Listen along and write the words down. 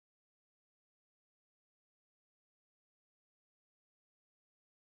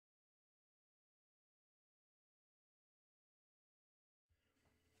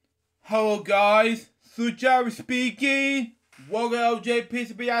Hello guys, Jerry speaking. Welcome to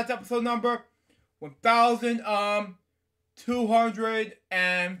LJPCBM episode number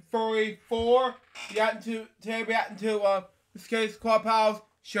 1234. Today we got into this case Clubhouse.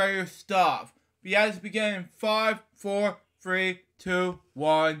 Share your stuff. We had to begin in 5, 4, 3, 2,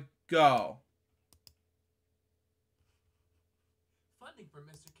 1, go. Funding for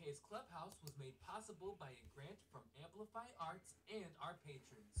Mr. K's Clubhouse was made possible by a grant from Amplify Arts and our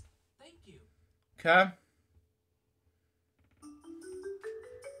patrons. Thank you. Okay.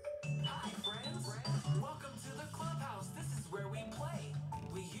 Hi, friends. Welcome to the Clubhouse. This is where we play.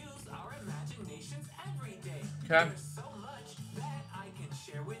 We use our imaginations every day. Okay. There's so much that I can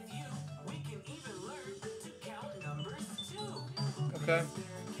share with you. We can even learn to count numbers too. Okay. Mr.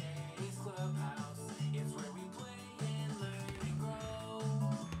 K's Clubhouse. It's where we play and learn and grow.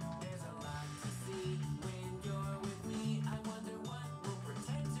 There's a lot to see when you're with me. I wonder what we'll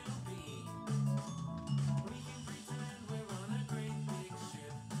pretend to be. We can pretend we're on a great big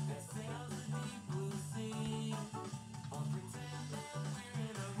ship that sails the deep blue sea. Or pretend that we're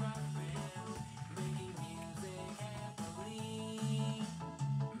in a rock band making music happily.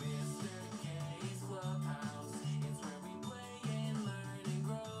 Mr. K's Clubhouse, it's where we play and learn and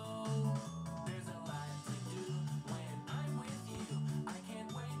grow. There's a lot to do when I'm with you. I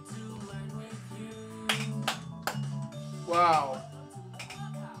can't wait to learn with you. Wow. Welcome to the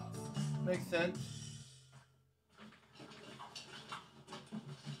Clubhouse. Makes sense.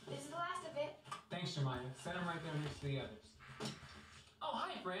 This is the last of it. Thanks, Jemima. Set them right there next to the others. Oh,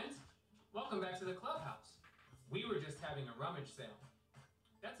 hi, friends. Welcome back to the Clubhouse. We were just having a rummage sale.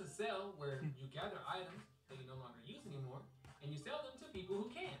 That's a sale where you gather items that you no longer use anymore, and you sell them to people who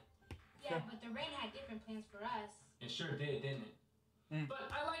can. Yeah, but the rain had different plans for us. It sure did, didn't it? Mm.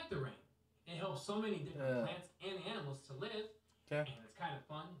 But I like the rain. It helps so many different Yeah. plants and animals to live, Okay. and it's kind of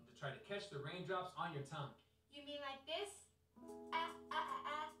fun to try to catch the raindrops on your tongue. You mean like this? Ah, ah, ah,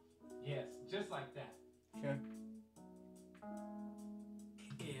 ah. Yes, just like that. Okay.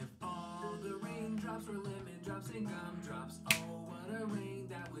 If all the raindrops were lemon drops and gumdrops, oh, what a rain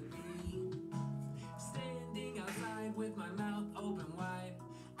that would be. Standing outside with my mouth open wide.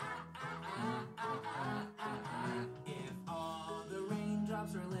 Ah, ah, ah, ah, ah, ah, ah. If all the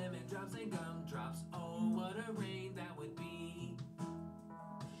raindrops were lemon drops and gumdrops, oh, what a rain that would be.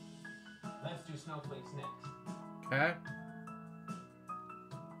 Let's do snowflakes next. Okay.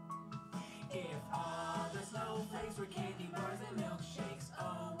 If all the snowflakes were candy bars and milkshakes,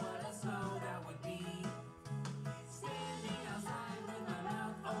 oh, what a snow that would be. Standing outside with my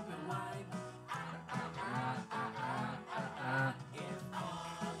mouth open wide. Ah, ah, ah, ah, ah, ah, ah. If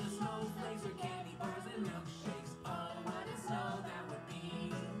all the snowflakes were candy bars and milkshakes, oh, what a snow that would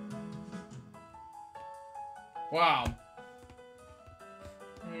be. Wow.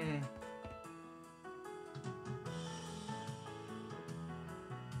 Hmm.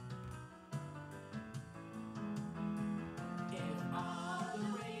 If all the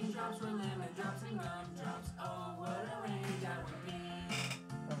raindrops were lemon drops and gumdrops, oh, what a rain that would be.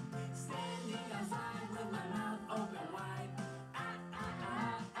 Standing outside with my mouth open wide. Ah, ah,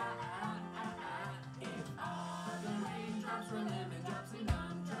 ah, ah, ah, ah, ah. If all the raindrops were lemon drops and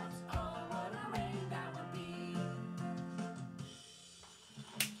gumdrops, oh, what a rain that would be.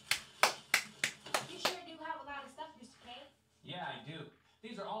 You sure do have a lot of stuff, Mr. K. Yeah, I do.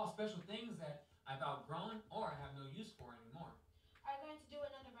 These are all special things that I've outgrown or have no use for anymore. Are you going to do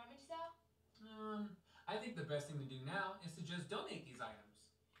another rummage sale? I think the best thing to do now is to just donate these items.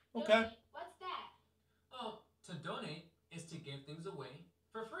 Okay. Donate? What's that? Well, to donate is to give things away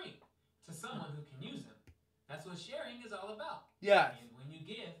for free to someone who can use them. That's what sharing is all about. Yes. And when you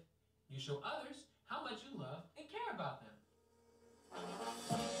give, you show others how much you love and care about them.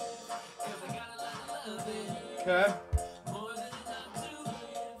 'Cause I got a lot of love in Okay. more than enough to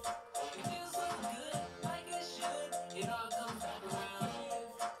give. It feels so good, like it should. It all comes back around.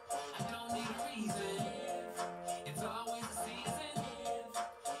 I don't need a reason. It's always a season.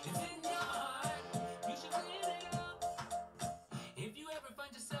 It's in your heart. You should clean it up. If you ever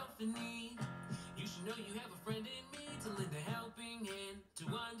find yourself in need, you should know you have a friend in me to lend a helping hand, to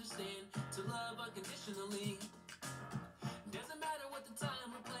understand, to love unconditionally. Doesn't matter what the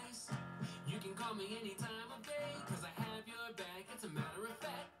time or place. You can call me any time of day, 'cause I have your back. It's a matter of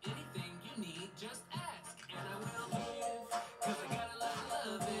fact. Anything you need, just ask, and I will give. 'Cause I got a lot of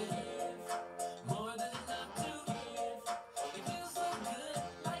love in more than enough to give. It feels so good,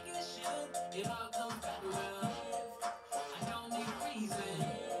 like it should. It all comes back around. I don't need a reason.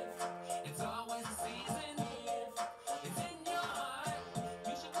 It's always a season. It's in your heart.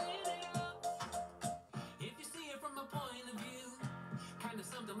 You should clean it up. If you see it from a point of view, kind of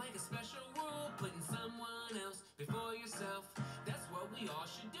something like a special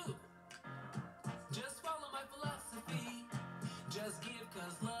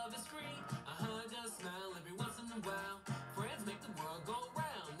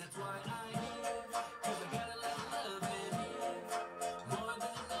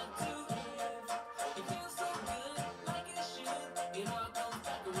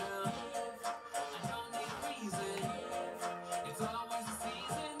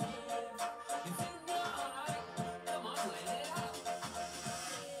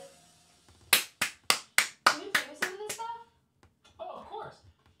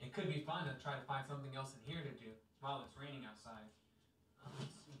It could be fun to try to find something else in here to do while it's raining outside.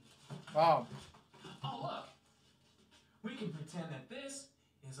 Let's see. Wow. Oh, look! We can pretend that this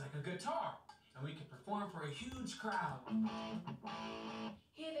is like a guitar, and we can perform for a huge crowd.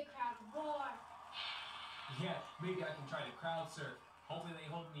 Hear the crowd roar. Yeah, maybe I can try to crowd surf. Hopefully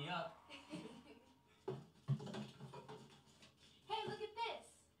they hold me up. Hey, look at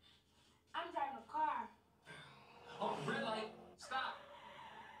this. I'm driving a car. Oh, red light, stop.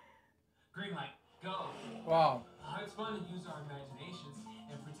 Green light, go. Wow. It's fun to use our imaginations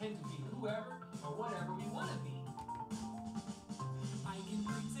and pretend to be whoever or whatever we want to be. I can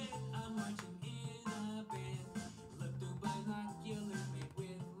pretend I'm marching in a band, look through binoculars made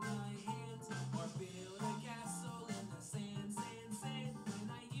with my hands, or build a castle in the sand, sand, sand. When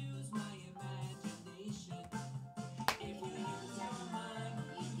I use my imagination, if you use your mind,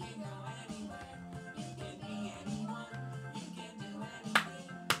 you can go anywhere. You can be anyone, you can do anything.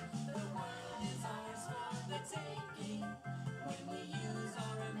 The world is ours for the taking when we use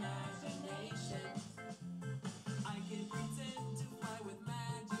our imagination. I can pretend to fly with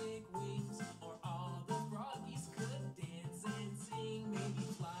magic wings, or all the froggies could dance and sing. Maybe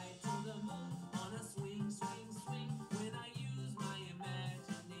fly to the moon on a swing, swing, swing. When I use my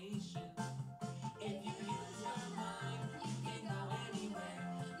imagination. If you use your mind, you can go anywhere.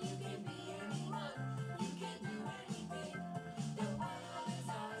 You can be anyone, you can do anything. The world is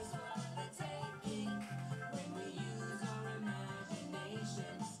ours for the taking when we use our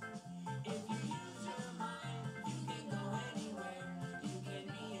imaginations. If you use your mind, you can go anywhere. You can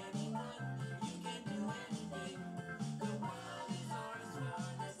be anyone, you can do anything. The world is ours for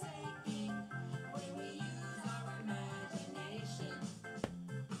the taking when we use our imaginations.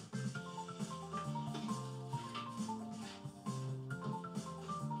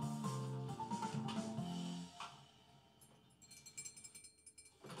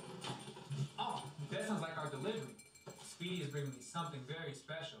 Oh, that sounds like our delivery. Speedy is bringing me something very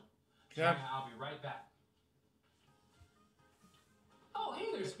special. Yeah. I'll be right back. Oh,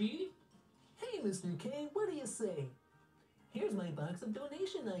 hey there, Speedy. Hey, Mr. K, what do you say? Here's my box of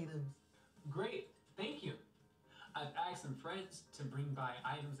donation items. Great, thank you. I've asked some friends to bring by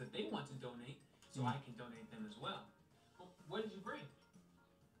items that they want to donate, so I can donate them as well. Well, what did you bring?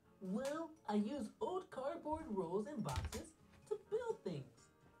 Well, I use old cardboard rolls and boxes to build things.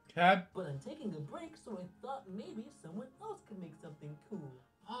 Okay. But I'm taking a break, so I thought maybe someone else could make something cool.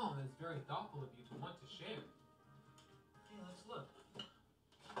 Oh, that's very thoughtful of you to want to share. Hey, let's look.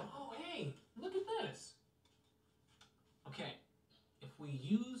 Oh, hey, look at this. Okay, if we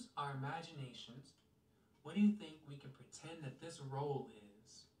use our imaginations, what do you think we can pretend that this roll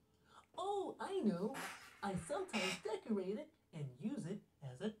is? Oh, I know. I sometimes decorate it and use it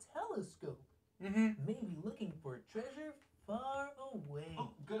as a telescope. Maybe looking for treasure far away. Oh,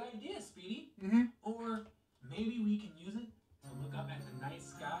 good idea, Speedy. Mm-hmm. Or maybe we can use it to look up at the night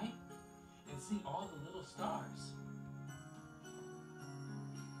sky and see all the little stars.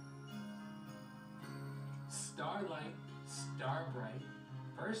 Starlight, star bright,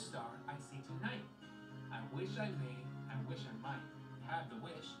 first star I see tonight. I wish I may, I wish I might, have the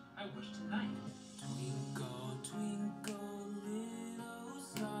wish I wish tonight. Twinkle, twinkle, little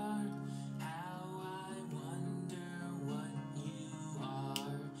star, how I wonder what you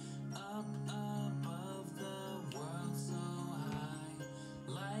are. Up above the world so high,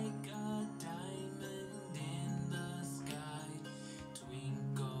 like a diamond in the sky.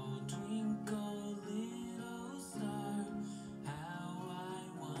 Twinkle, twinkle, little star, how I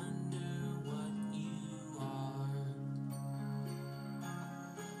wonder what you are.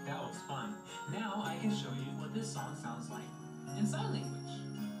 That was fun. Now I can show you what this song sounds like in sign language.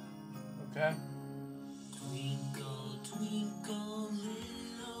 Okay. Twinkle, twinkle,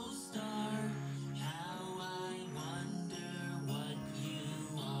 little star, how I wonder what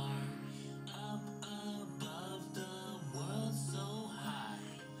you are. Up above the world so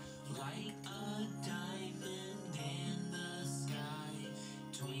high, like a diamond in the sky.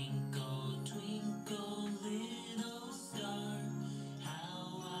 Twinkle, twinkle, little star,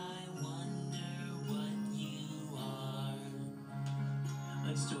 how I wonder what you are.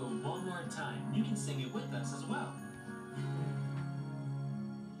 Let's do it one more time. You can sing it with us as well.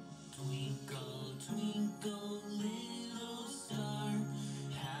 Twinkle, twinkle, little star,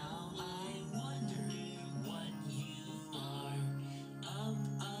 how I wonder what you are. Up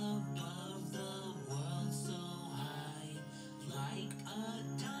above the world so high, like a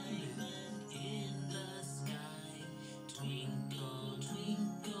diamond in the sky. Twinkle,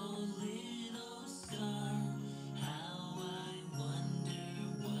 twinkle, little star, how I wonder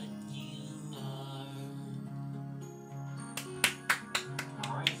what you are.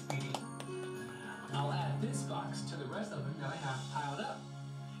 All right,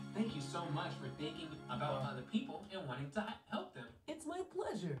 wanting to help them. It's my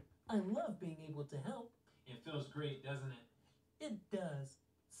pleasure. I love being able to help. It feels great, doesn't it? It does.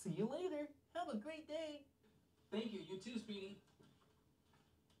 See you later. Have a great day. Thank you. You too, Speedy.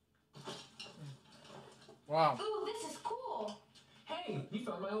 Wow. Ooh, this is cool. Hey, you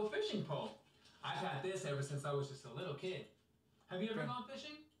found my old fishing pole. I've had this ever since I was just a little kid. Have you ever gone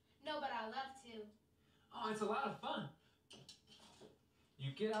fishing? No, but I love to. Oh, it's a lot of fun.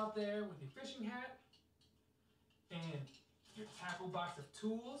 You get out there with your fishing hat and your tackle box of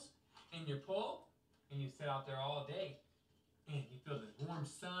tools and your pole, and you sit out there all day. And you feel the warm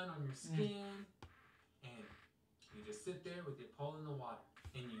sun on your skin, and you just sit there with your pole in the water,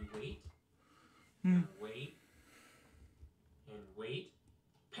 and you wait, and wait, and wait,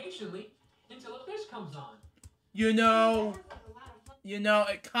 patiently until a fish comes on. You know, That sounds like a lot of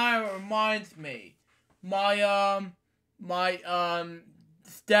fun. it kind of reminds me. My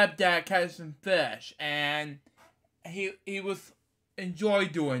stepdad catches some fish, and he was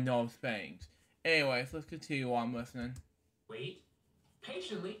enjoyed doing those things. Anyways, let's continue while I'm listening. Wait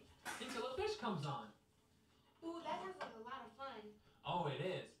patiently until a fish comes on. Ooh, that sounds like a lot of fun. Oh, it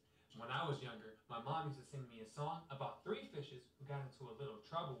is. When I was younger, my mom used to sing me a song about 3 fishes who got into a little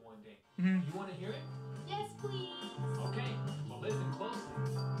trouble one day. Mhm. You want to hear it? Yes, please. Okay, well listen closely.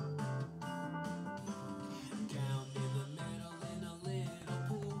 Down in the middle in a little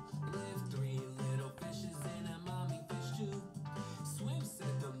pool live 3 little fishes and a mommy fish too. Swim,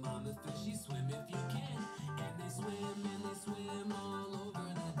 said the mama fishy, swim if you can. And they swim all over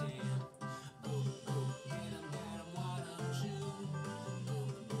the dam. Boop, boop, get 'em, why don't you?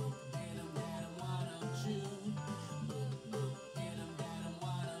 Boop, boop, get 'em, why don't you? Boop, boop, get 'em,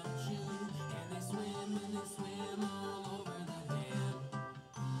 why don't you? And they swim all over the dam.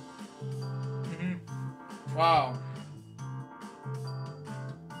 Wow.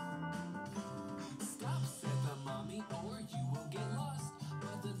 Stop, said the mommy, or you will get lost.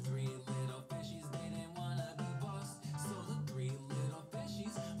 But the 3 little fishies didn't wanna be bossed. So the 3 little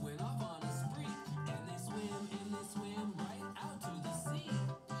fishies went off on a spree. And they swim right out to the sea.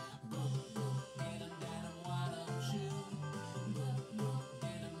 Boop, boop, get 'em, why don't you? Boop, boop,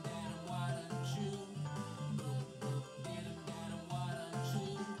 get 'em, why don't you? Boop, boop, get 'em, why don't you?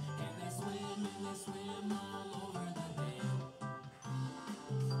 And they swim all over the dam.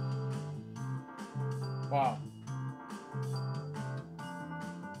 Wow.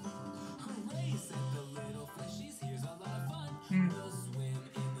 Hooray, said the little fishies, here's a lot of fun. We'll swim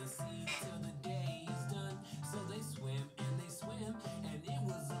in the sea till the day is done. So they swim, and it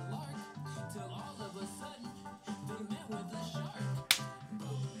was a lark. Till all of a sudden, they met with a shark.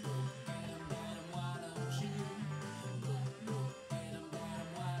 Boop, boop, get 'em, why don't you? Boop, boop, get 'em,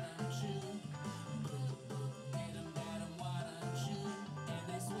 why don't you? Boop, boop, get 'em, why don't you? And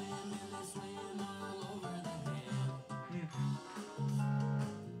they swim all over the dam.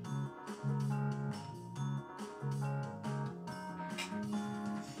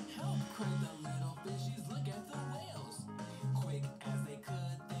 Help, cried the little fishies, look at the whales. Quick as they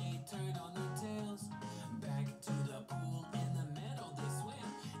could, they turned on their tails. Back to the pool in the meadow they swim.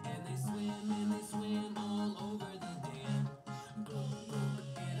 And they swim all over the dam. Boop, boop,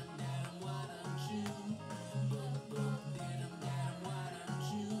 get 'em, why don't you? Boop, boop, get 'em, why don't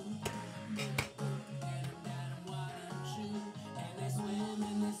you? Boop, boop, get 'em, why don't you? And they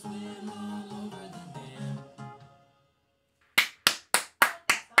swim all over the dam.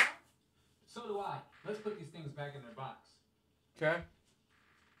 So do I. Let's put these things back in their box. Okay.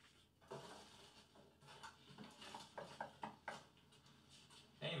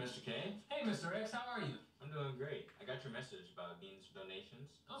 Hey, Mr. K. Hey, Mr. X, how are you? I'm doing great. I got your message about needing some donations.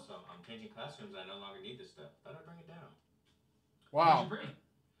 Oh. So I'm changing classrooms. I no longer need this stuff. Thought I'd bring it down. Wow. What'd you bring?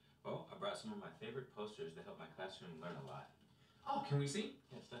 Well, I brought some of my favorite posters to help my classroom learn a lot. Oh, can we see?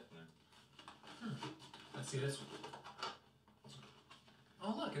 Yes, definitely. Let's see this one.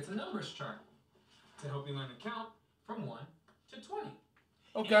 Oh, look, it's a numbers chart to help you learn to count from 1 to 20.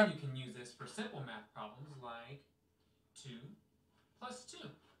 Okay. And you can use this for simple math problems like 2 plus 2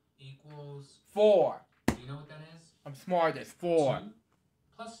 equals... 4. Do you know what that is? I'm smart. It's 4. 2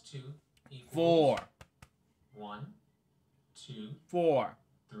 plus 2 equals... 4. 1, 2, 4.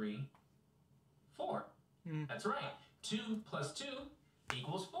 3, 4. Mhm. That's right. 2 plus 2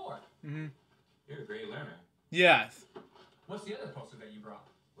 equals 4. Mhm. You're a great learner. Yes. What's the other poster that you brought?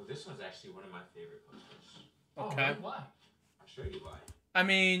 Well, this one's actually one of my favorite posters. Okay. Oh, really? Why? I'll show you why. I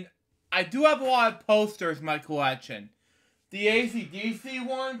mean, I do have a lot of posters in my collection. The AC/DC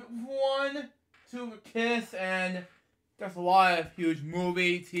one, to Kiss, and there's a lot of huge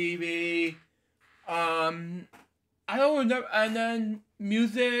movie, TV. I don't know, and then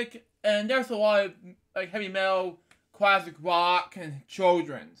music, and there's a lot of like heavy metal, classic rock and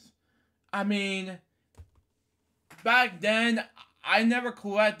children's. I mean, back then, I never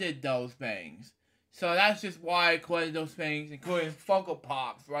collected those things. So that's just why I collected those things, including Funko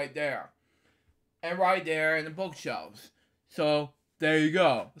Pops right there. And right there in the bookshelves. So, there you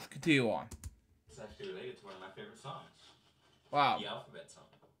go. Let's continue on. It's actually related to one of my favorite songs. Wow. The alphabet song.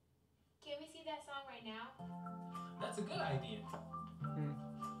 Can we see that song right now? That's a good idea.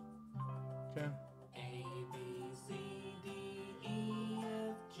 Okay. A, B, C, D, E,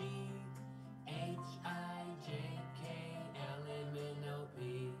 F, G, H, I, J, K, L, M, N, O, P,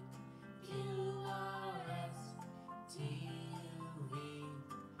 Q, R, S, T, U, V,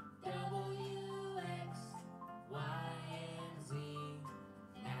 W, X, Y, and Z.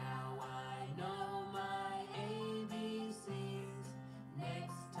 Now I know my ABCs.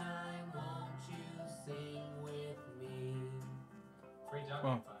 Next time, won't you sing with me? Great job, Wow.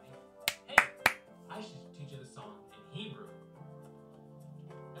 everybody. Hey, I should teach you the song in Hebrew.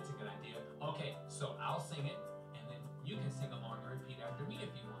 That's a good idea. Okay, so I'll sing it, and then you can sing along and repeat after me if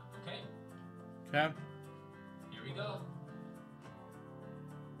you want, okay? Okay. Here we go.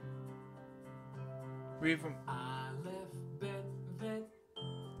 Read from. Aleph, Bet, Vet,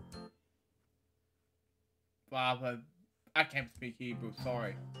 Wow, but I can't speak Hebrew,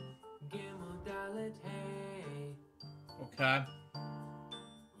 sorry. Gimel, Dalet, Hey, Okay.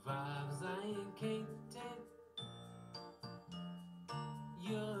 Vav, Zayin, Kate, Tet,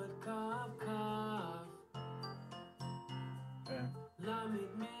 Yod, Kaf, Kaf, Okay.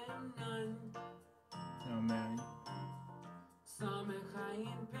 Lamed, Mem, Nun, Oh man. Samech,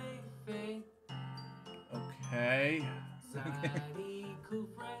 Ayin, Pei, Fe, Okay. Zadi, Kuf,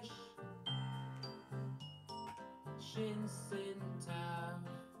 Resh, Shin, Sin, Tav.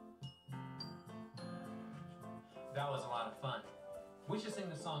 That was a lot of fun. We should sing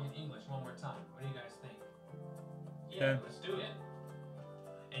the song in English one more time. What do you guys think? Yeah, Okay. let's do it.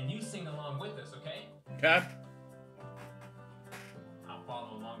 And you sing along with us, okay? Okay. I'll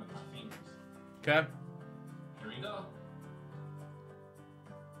follow along with my fingers. Okay. Here we go.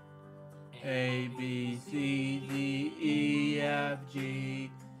 A, B, C, D, E, F,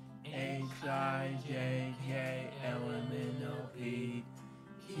 G, H, I, J, K, L, M, N, O, P,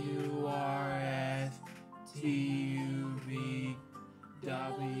 Q, R, S, T, U, V,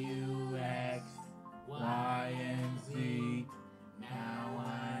 W, X, Y, and Z. Now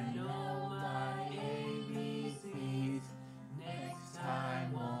I know my ABCs. Next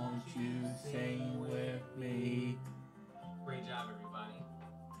time, won't you sing with me? Great job, everybody.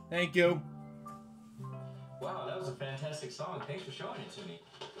 Thank you. Wow, that was a fantastic song. Thanks for showing it to me.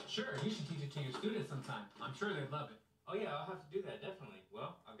 Sure, you should teach it to your students sometime. I'm sure they'd love it. Oh yeah, I'll have to do that, definitely.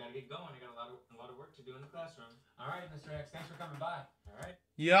 Well, I've got to get going. I got a lot of work to do in the classroom. All right, Mr. X, thanks for coming by. All right.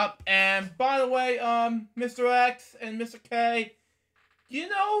 Yep, and by the way, Mr. X and Mr. K, you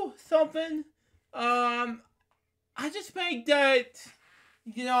know something? I just think that,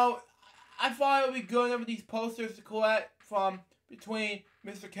 I thought it would be good to have these posters to collect from between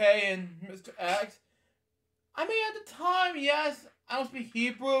Mr. K and Mr. X. I mean, at the time, yes, I don't speak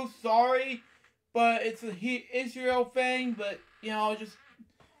Hebrew, sorry, but it's a Israel thing, but,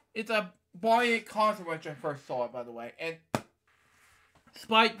 it's a brilliant concept when I first saw it, by the way, and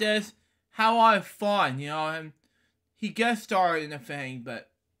despite this, how I have fun, and he guest starred in the thing, but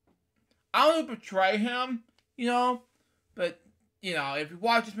I don't betray him, but, if you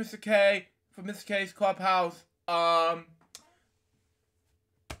watch this Mr. K, from Mr. K's Clubhouse,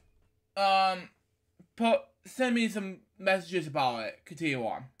 send me some messages about it. Continue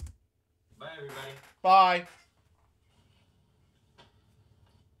on. Bye, everybody. Bye.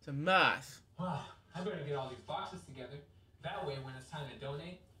 It's a mess. Wow, I better get all these boxes together. That way, when it's time to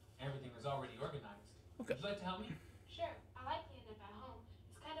donate, everything is already organized. Okay. Would you like to help me? Sure, I like cleaning up at home.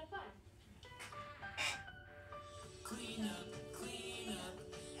 It's kind of fun. Clean up,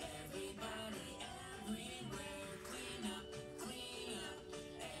 everybody, everywhere. Clean up,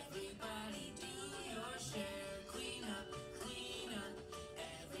 everybody, do your share. Clean up,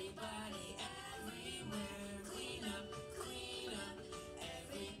 everybody, everywhere. Clean up,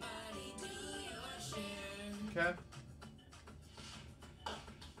 everybody, do your share. Okay.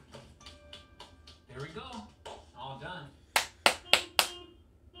 There we go. All done.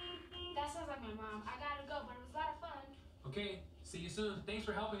 That sounds like my mom. I gotta go, but it was a lot of fun. Okay, see you soon. Thanks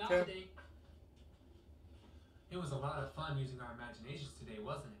for helping out Okay. today. It was a lot of fun using our imaginations today,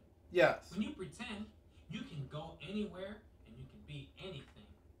 wasn't it? Yes. When you pretend, you can go anywhere and you can be anything.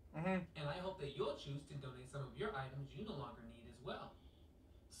 Mm-hmm. And I hope that you'll choose to donate some of your items you no longer need as well.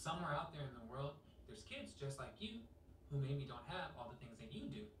 Somewhere out there in the world, there's kids just like you who maybe don't have all the things that you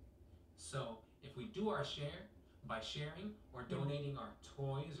do. So if we do our share, By sharing or donating our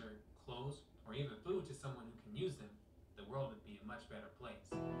toys or clothes or even food to someone who can use them, the world would be a much better place.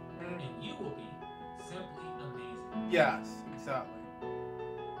 And you will be simply amazing. Yes, exactly.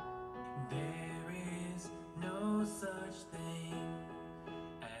 There is no such thing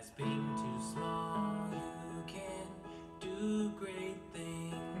as being too small. You can do great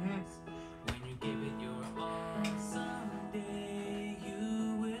things when you give it your all. Someday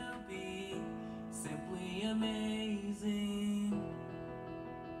you will be simply amazing.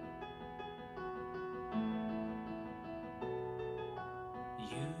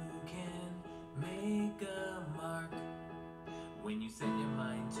 You can make a mark when you set your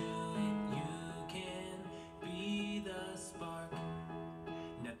mind to it. You can be the spark,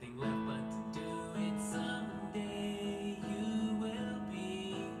 nothing left but to do it. Someday you will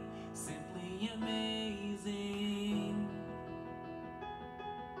be simply amazing.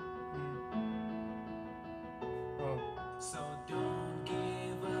 Oh. So don't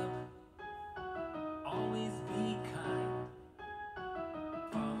give up, always be kind.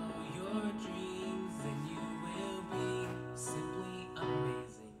 Follow your dreams and you will be simply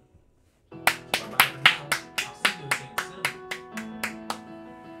amazing. Bye bye for now. I'll see you again soon.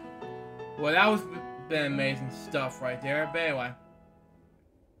 Well, that was been amazing stuff right there. But anyway.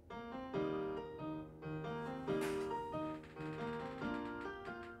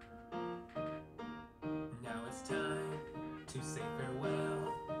 Now it's time to say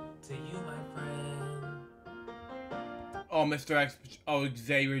farewell to you, my friend. Oh, Mr. X. Oh,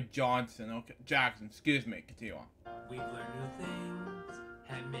 Xavier Johnson. Okay, Jackson. Excuse me. Continue on. We've learned new things,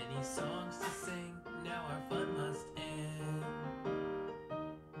 had many songs to sing. Now our fun must end.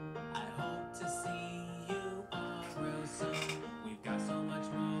 I hope to see you all real soon. We've got so much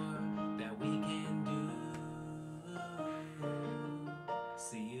more that we can do.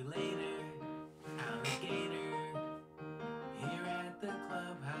 See you later, alligator, here at the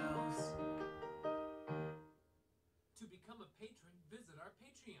clubhouse. To become a patron, visit our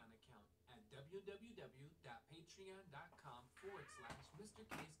Patreon account at www.patreon.com/Mr.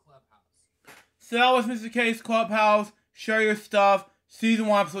 K's Clubhouse. So that was Mr. K's Clubhouse. Share your stuff. Season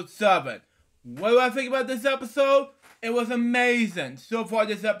 1, episode 7. What do I think about this episode? It was amazing. So far,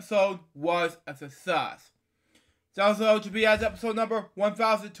 this episode was a success. So that was LJPCBM episode number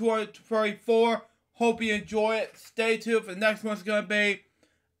 1234. Hope you enjoy it. Stay tuned for the next one. It's going to be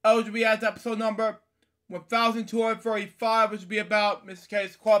LJPCBM episode number 1235, which will be about Mr.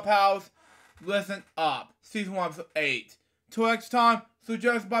 K's Clubhouse. Listen up. Season 1, episode 8. Till next time, so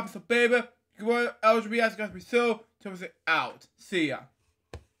Jerry's Bob, so baby. LJPCBM going to be soon. Till we out. See ya.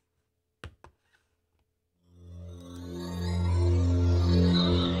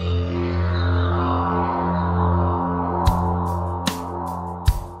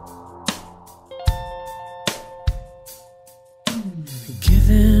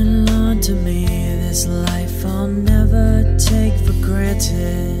 Given unto me this life I'll never take for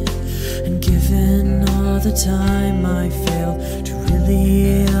granted, and given all the time I failed to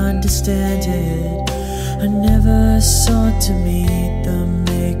really understand it, I never sought to meet the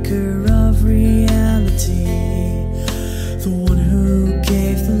maker of reality, the one who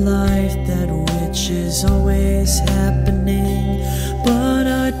gave the life that which is always happening. But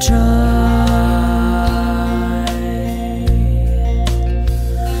I tried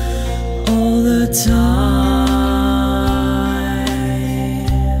all the time.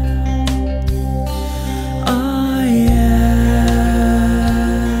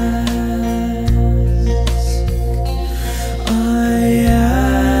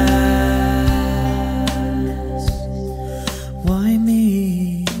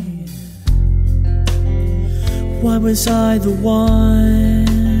 Why was I the one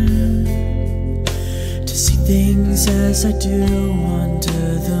to see things as I do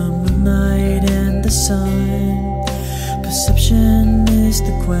under the moonlight and the sun? Perception is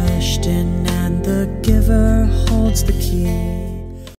the question, and the giver holds the key.